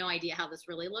 I have no idea how this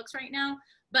really looks right now,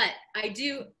 but I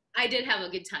did have a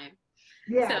good time.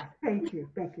 Yeah. So, Thank you.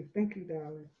 Thank you. Thank you,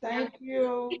 darling. Thank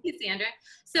you. thank you, Sandra.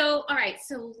 So, all right.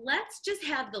 So let's just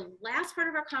have the last part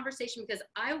of our conversation, because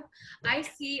I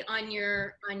see on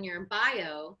your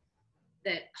bio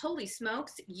that, holy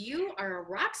smokes, you are a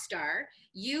rock star.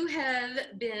 You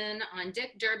have been on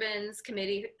Dick Durbin's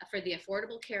committee for the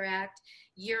Affordable Care Act.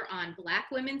 You're on Black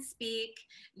Women Speak.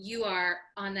 You are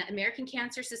on the American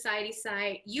Cancer Society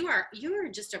site. You are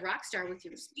just a rock star with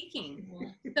your speaking.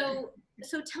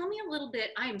 So tell me a little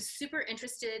bit. I am super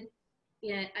interested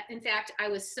in fact, I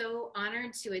was so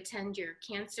honored to attend your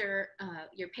cancer,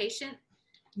 your patient,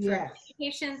 Yes.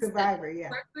 patients Survivor, yeah.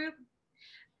 support group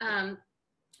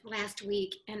last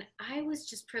week, and I was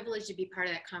just privileged to be part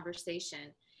of that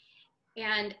conversation.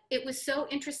 And it was so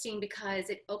interesting because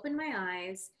it opened my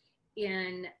eyes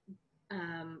in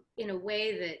a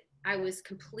way that I was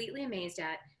completely amazed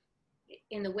at,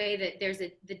 in the way that there's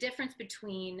the difference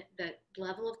between the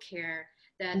level of care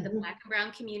that the Black and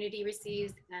Brown community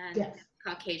receives and Yes. the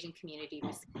Caucasian community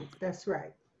receives. That's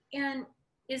right. And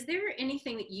is there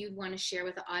anything that you want to share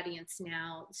with the audience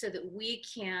now so that we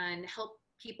can help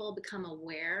people become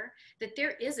aware that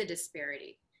there is a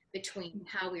disparity between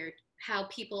how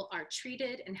people are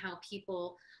treated and how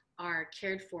people are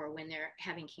cared for when they're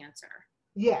having cancer?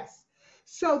 Yes.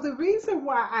 So the reason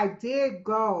why I did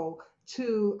go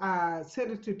to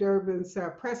Senator Durbin's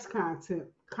press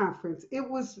conference, it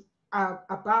was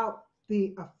about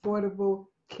the Affordable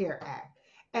Care Act.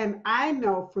 And I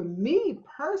know for me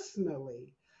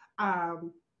personally,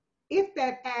 um, if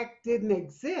that act didn't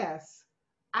exist,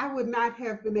 I would not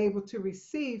have been able to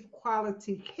receive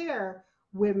quality care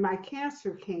when my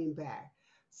cancer came back.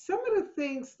 Some of the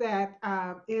things that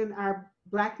in our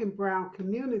Black and Brown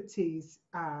communities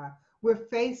we're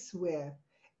faced with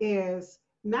is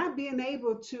not being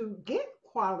able to get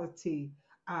quality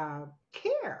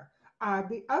care.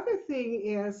 The other thing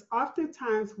is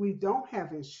oftentimes we don't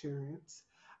have insurance.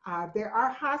 There are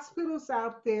hospitals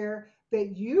out there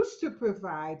that used to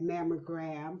provide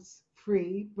mammograms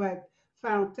free, but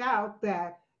found out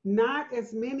that not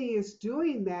as many is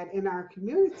doing that in our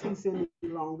communities any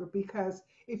longer, because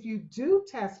if you do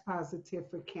test positive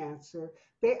for cancer,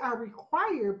 they are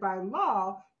required by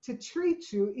law to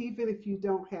treat you even if you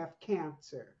don't have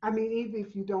cancer. I mean, even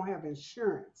if you don't have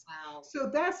insurance. Wow. So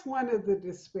that's one of the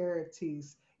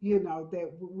disparities,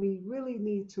 that we really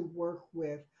need to work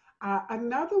with.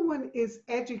 Another one is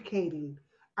educating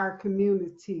our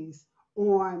communities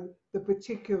on the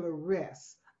particular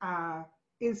risks.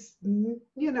 Is,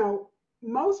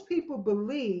 most people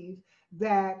believe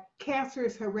that cancer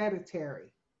is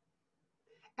hereditary,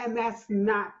 and that's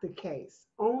not the case.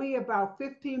 Only about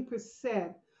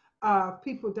 15% of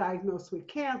people diagnosed with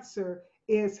cancer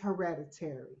is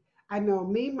hereditary. I know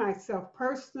me, myself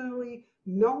personally,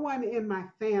 no one in my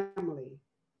family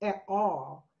at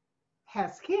all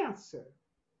has cancer.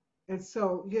 And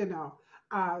so,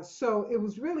 so it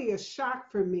was really a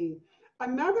shock for me.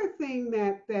 Another thing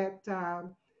that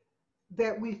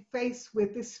we face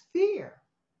with is fear.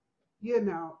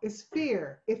 It's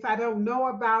fear. If I don't know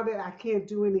about it, I can't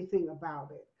do anything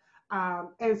about it.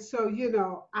 And so,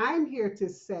 I'm here to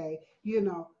say,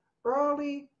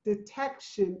 early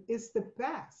detection is the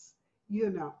best.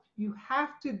 You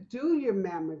have to do your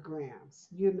mammograms,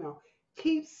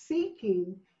 keep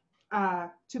seeking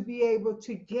to be able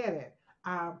to get it.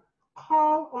 Um,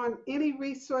 Call on any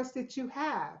resource that you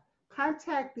have.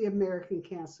 Contact the American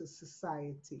Cancer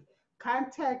Society,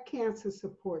 contact Cancer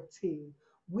Support Team.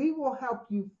 We will help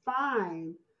you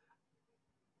find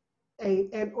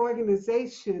an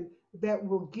organization that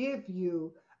will give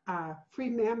you free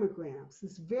mammograms.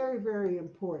 It's very, very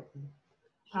important.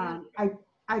 Yeah.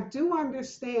 I do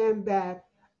understand that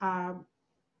um,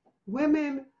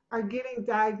 women are getting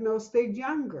diagnosed, they're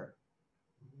younger.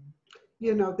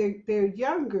 They're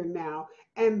younger now.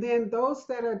 And then those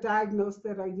that are diagnosed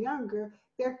that are younger,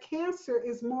 their cancer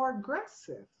is more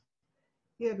aggressive,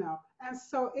 And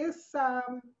so it's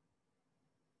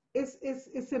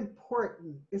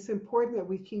important. It's important that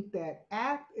we keep that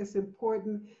act. It's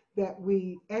important that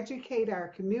we educate our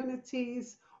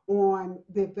communities on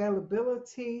the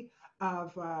availability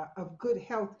of good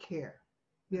health care.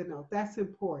 That's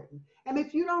important. And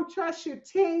if you don't trust your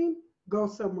team, go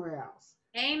somewhere else.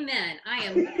 Amen. I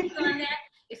am big on that.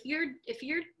 If your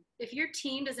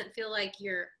team doesn't feel like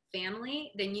your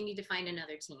family, then you need to find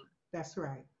another team. That's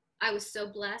right. I was so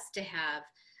blessed to have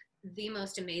the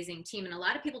most amazing team. And a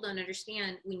lot of people don't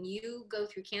understand, when you go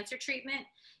through cancer treatment,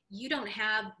 you don't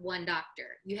have one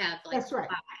doctor. You have like That's right.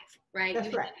 5, right? That's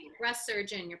you have right. your breast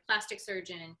surgeon, your plastic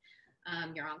surgeon,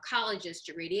 your oncologist,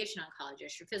 your radiation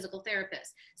oncologist, your physical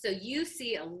therapist. So you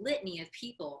see a litany of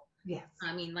people. Yes.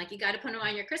 I mean, like, you got to put them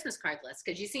on your Christmas card list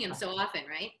because you see them so often,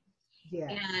 right?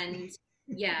 Yes. And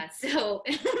yeah, so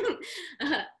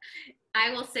I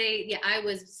will say, yeah, I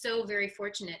was so very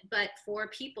fortunate. But for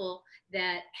people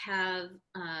that have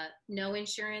no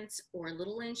insurance or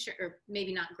little insurance, or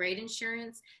maybe not great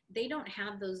insurance, they don't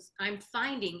have those. I'm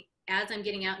finding, as I'm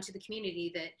getting out into the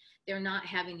community, that they're not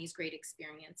having these great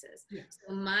experiences. Yes.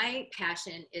 So my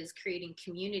passion is creating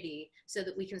community so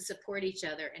that we can support each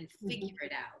other and figure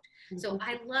it out. So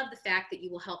I love the fact that you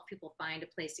will help people find a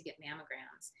place to get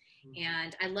mammograms.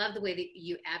 And I love the way that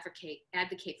you advocate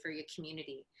for your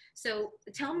community. So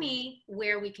tell me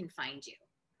where we can find you.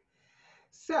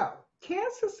 So,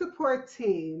 Cancer Support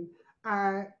Team,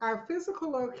 our physical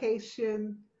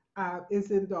location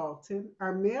is in Dalton.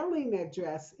 Our mailing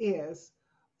address is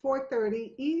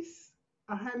 430 East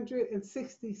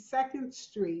 162nd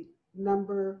Street,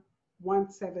 number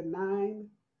 179,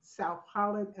 South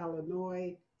Holland,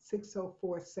 Illinois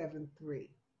 60473.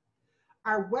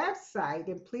 Our website,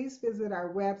 and please visit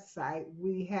our website.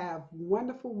 We have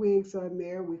wonderful wigs on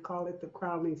there. We call it the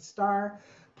Crowning Star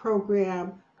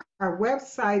Program. Our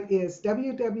website is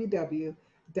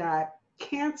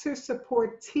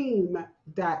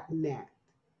www.cancersupportteam.net.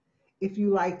 If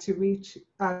you like to reach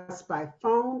us by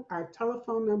phone, our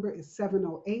telephone number is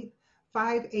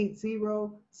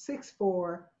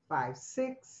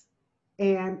 708-580-6456.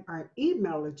 And our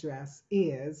email address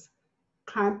is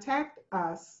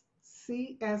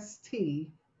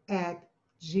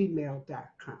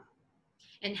contactuscst@gmail.com.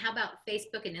 And how about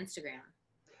Facebook and Instagram?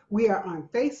 We are on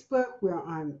Facebook, we're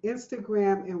on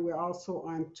Instagram, and we're also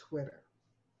on Twitter.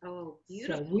 Oh,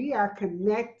 beautiful. So we are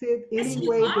connected Yes, any you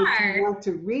way that are. you want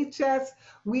to reach us.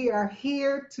 We are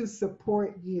here to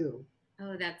support you.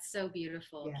 Oh, that's so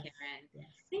beautiful, Yes, Karen. yes.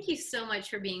 Thank you so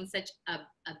much for being such a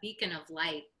beacon of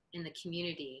light in the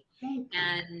community. Thank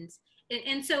you.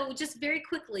 And so just very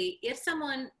quickly, if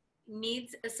someone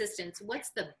needs assistance,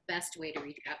 what's the best way to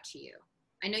reach out to you?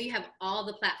 I know you have all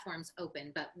the platforms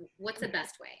open, but what's the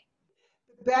best way?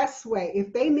 The best way,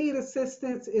 if they need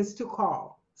assistance, is to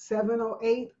call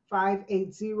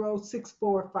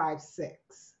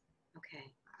 708-580-6456.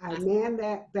 Okay. I man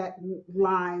that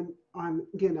line on,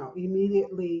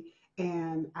 immediately,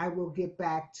 and I will get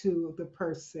back to the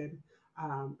person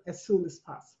as soon as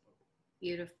possible.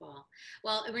 Beautiful.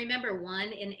 Well, remember,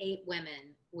 1 in 8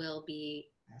 women will be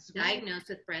diagnosed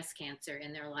with breast cancer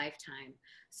in their lifetime.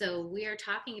 So we are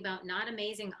talking about not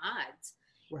amazing odds.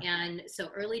 Right. And so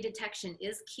early detection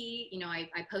is key. I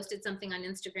posted something on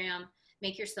Instagram.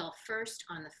 Make yourself first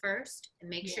on the first, and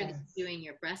make sure that you're doing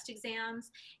your breast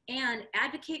exams, and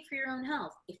advocate for your own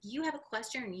health. If you have a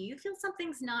question and you feel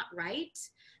something's not right,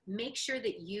 make sure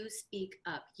that you speak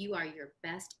up. You are your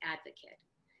best advocate.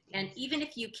 And even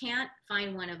if you can't,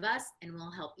 find one of us and we'll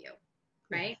help you,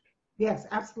 right? Yes,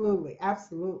 absolutely,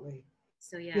 absolutely.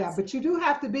 So yes. Yeah, but you do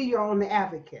have to be your own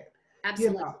advocate.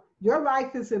 Absolutely. Your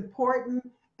life is important,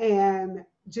 and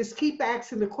just keep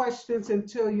asking the questions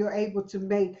until you're able to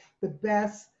make the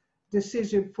best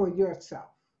decision for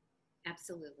yourself.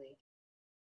 Absolutely.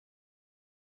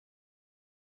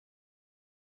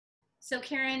 So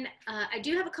Karen, I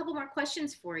do have a couple more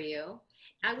questions for you.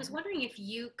 I was wondering if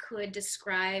you could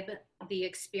describe the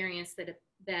experience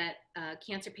that a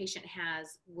cancer patient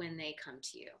has when they come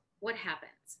to you. What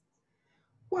happens?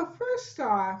 Well, first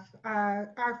off,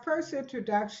 our first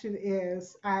introduction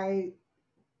is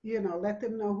let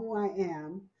them know who I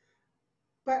am,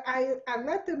 but I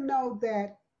let them know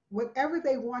that whatever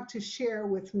they want to share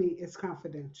with me is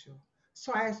confidential.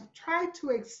 So I try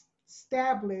to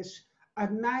establish a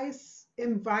nice,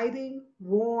 inviting,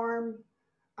 warm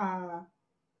uh,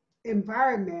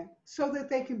 environment so that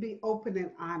they can be open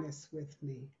and honest with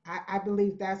me. I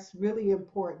believe that's really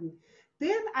important.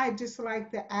 Then I just like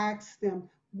to ask them,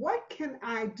 what can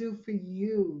I do for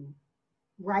you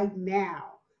right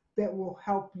now that will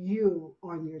help you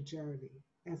on your journey?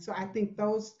 And so I think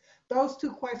those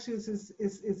two questions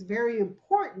is very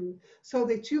important so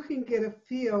that you can get a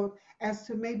feel as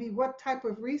to maybe what type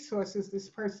of resources this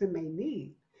person may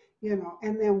need.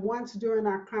 And then once during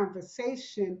our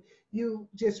conversation, you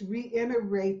just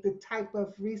reiterate the type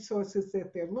of resources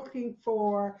that they're looking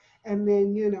for, and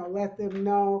then let them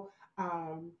know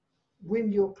um,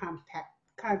 when you'll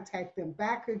contact them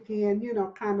back again,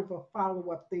 kind of a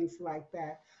follow up, things like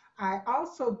that. I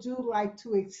also do like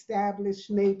to establish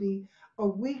maybe a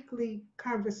weekly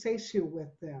conversation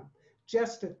with them,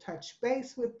 just to touch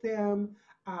base with them,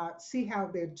 see how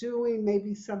they're doing.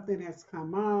 Maybe something has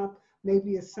come up,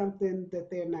 maybe it's something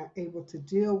that they're not able to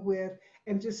deal with,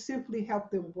 and just simply help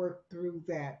them work through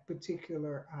that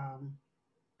particular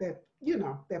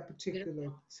that particular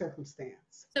Beautiful.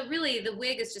 circumstance. So really, the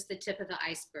wig is just the tip of the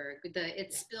iceberg. It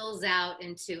Yes. spills out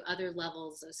into other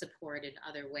levels of support in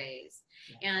other ways.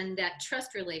 Yes. And that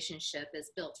trust relationship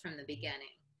is built from the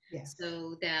beginning Yes.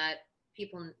 so that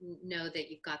people know that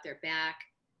you've got their back,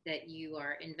 that you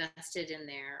are invested in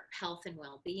their health and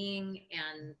well-being,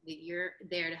 and that you're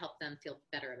there to help them feel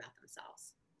better about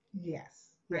themselves, Yes,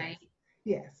 yes, right?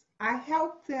 yes. I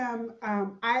help them.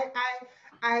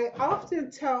 I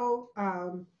often tell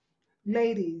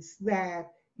ladies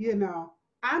that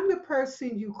I'm the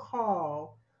person you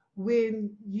call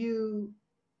when you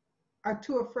are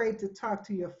too afraid to talk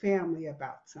to your family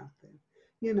about something.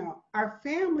 Our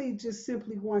family just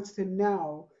simply wants to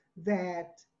know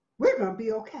that we're gonna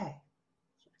be okay.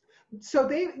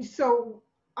 So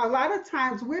a lot of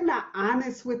times we're not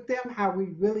honest with them how we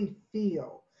really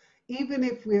feel. Even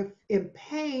if we're in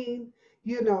pain,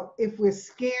 if we're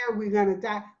scared we're going to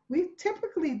die, we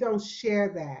typically don't share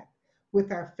that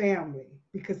with our family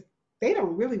because they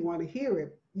don't really want to hear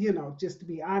it, just to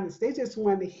be honest. They just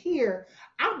want to hear,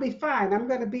 I'll be fine. I'm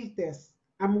going to beat this.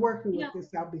 I'm working You with know, this.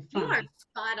 I'll be you are fine.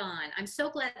 spot on. I'm so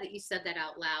glad that you said that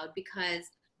out loud because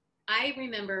I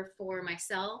remember for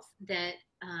myself that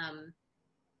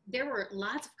there were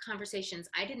lots of conversations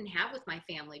I didn't have with my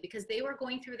family because they were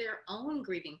going through their own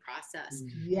grieving process.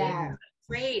 They Yes. were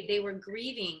afraid, they were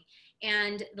grieving.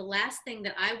 And the last thing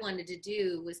that I wanted to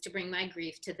do was to bring my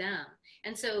grief to them.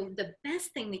 And so the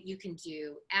best thing that you can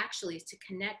do actually is to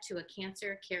connect to a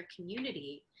cancer care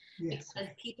community Yes, because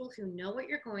right. people who know what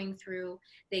you're going through,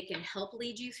 they can help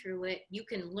lead you through it. You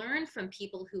can learn from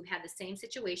people who had the same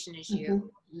situation as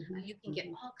you. Hmm. Hmm. You can get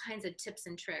Hmm. all kinds of tips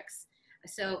and tricks.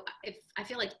 So if I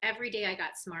feel like every day I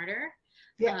got smarter,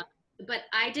 Yeah. uh, but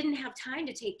I didn't have time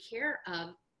to take care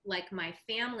of like my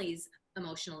family's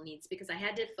emotional needs because I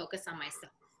had to focus on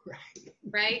myself. Right.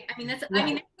 Right. I mean, Right. there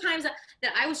were times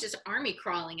that I was just army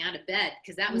crawling out of bed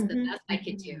because that was the Hmm. best I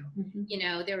could Hmm. do.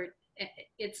 Hmm. There were,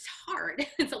 it's hard.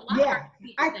 It's a lot harder Yeah, than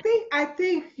people I think. think I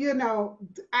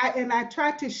think I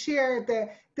try to share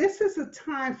that this is a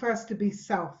time for us to be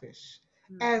selfish.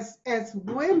 Mm. As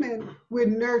women, we're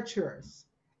nurturers,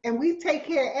 and we take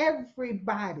care of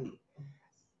everybody,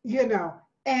 you know,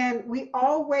 and we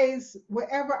always,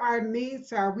 whatever our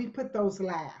needs are, we put those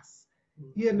last,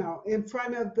 in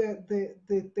front of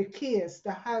the kids,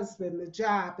 the husband, the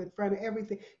job, in front of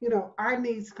everything. Our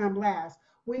needs come last.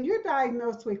 When you're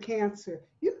diagnosed with cancer,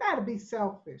 you got to be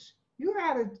selfish. You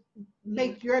got to Yeah.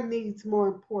 make your needs more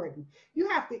important. You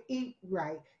have to eat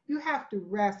right. You have to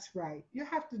rest right. You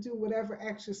have to do whatever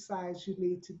exercise you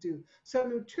need to do. So,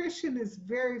 nutrition is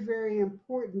very, very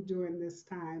important during this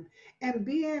time. And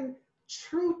being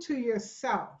true to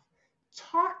yourself,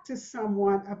 talk to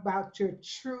someone about your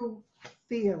true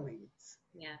feelings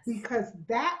Yes. because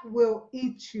that will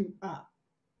eat you up.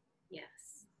 Yes.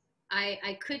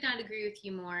 I could not agree with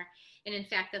you more. And in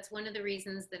fact, that's one of the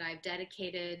reasons that I've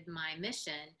dedicated my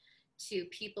mission to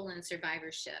people in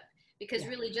survivorship. Because Yeah.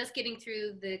 really, just getting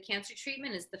through the cancer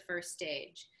treatment is the first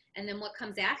stage. And then what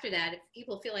comes after that, if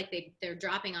people feel like they're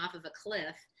dropping off of a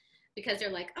cliff because they're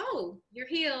like, oh, you're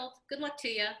healed, good luck to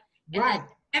you. And then Right.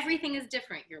 everything is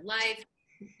different. Your life,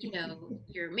 you know,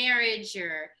 your marriage,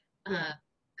 your Yeah.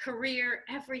 career,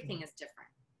 everything is different.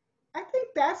 I think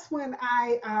that's when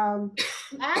I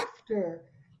after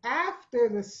after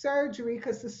the surgery,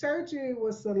 because the surgery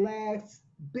was the last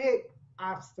big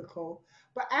obstacle.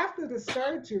 But after the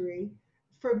surgery,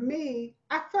 for me,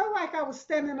 I felt like I was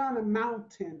standing on a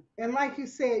mountain. And like you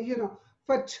said,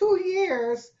 for 2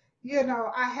 years,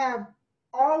 I have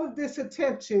all of this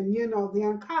attention, the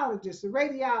oncologist, the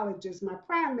radiologist, my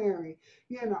primary,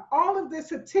 all of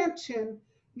this attention,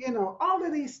 all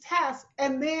of these tasks.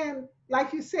 And then,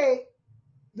 like you say,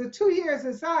 the 2 years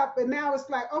is up, and now it's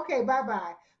like, okay, bye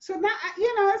bye. So now,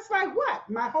 it's like, what?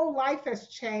 My whole life has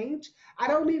changed. I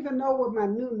don't even know what my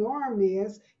new norm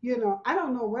is. I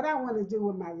don't know what I want to do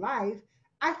with my life.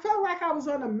 I felt like I was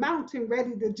on a mountain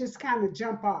ready to just kind of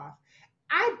jump off.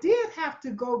 I did have to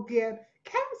go get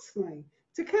counseling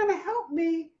to kind of help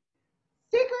me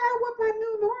figure out what my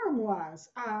new norm was.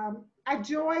 I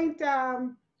joined,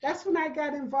 that's when I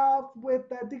got involved with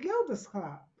the Gilda's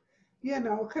Club,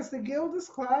 because the Gilda's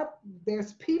Club,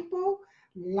 there's people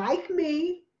like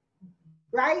me,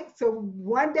 right? So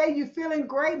one day you're feeling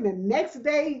great and the next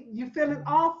day you're feeling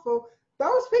awful.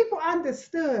 Those people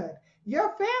understood.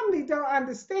 Your family don't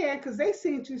understand because they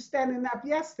seen you standing up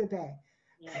yesterday.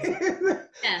 Yes.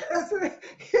 Yes. They're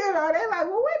like,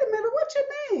 well, wait a minute, what you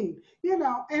mean?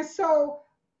 And so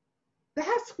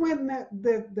that's when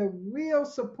the real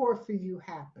support for you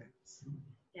happens.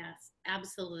 Yes,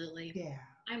 absolutely. Yeah.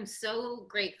 I'm so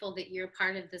grateful that you're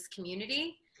part of this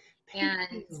community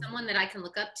Thank and you. someone that I can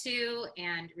look up to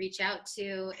and reach out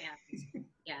to. And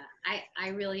yeah, I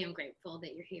really am grateful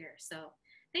that you're here. So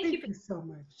thank you Thank for you the so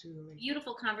much, Julie.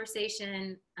 beautiful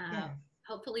conversation. Yes.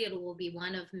 Hopefully it will be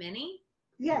one of many.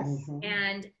 Yes.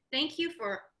 And thank you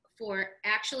for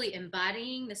actually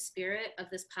embodying the spirit of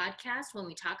this podcast when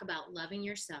we talk about loving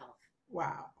yourself.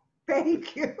 Wow.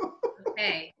 Thank you.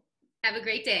 Okay. Have a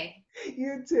great day.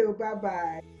 You too.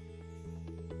 Bye-bye.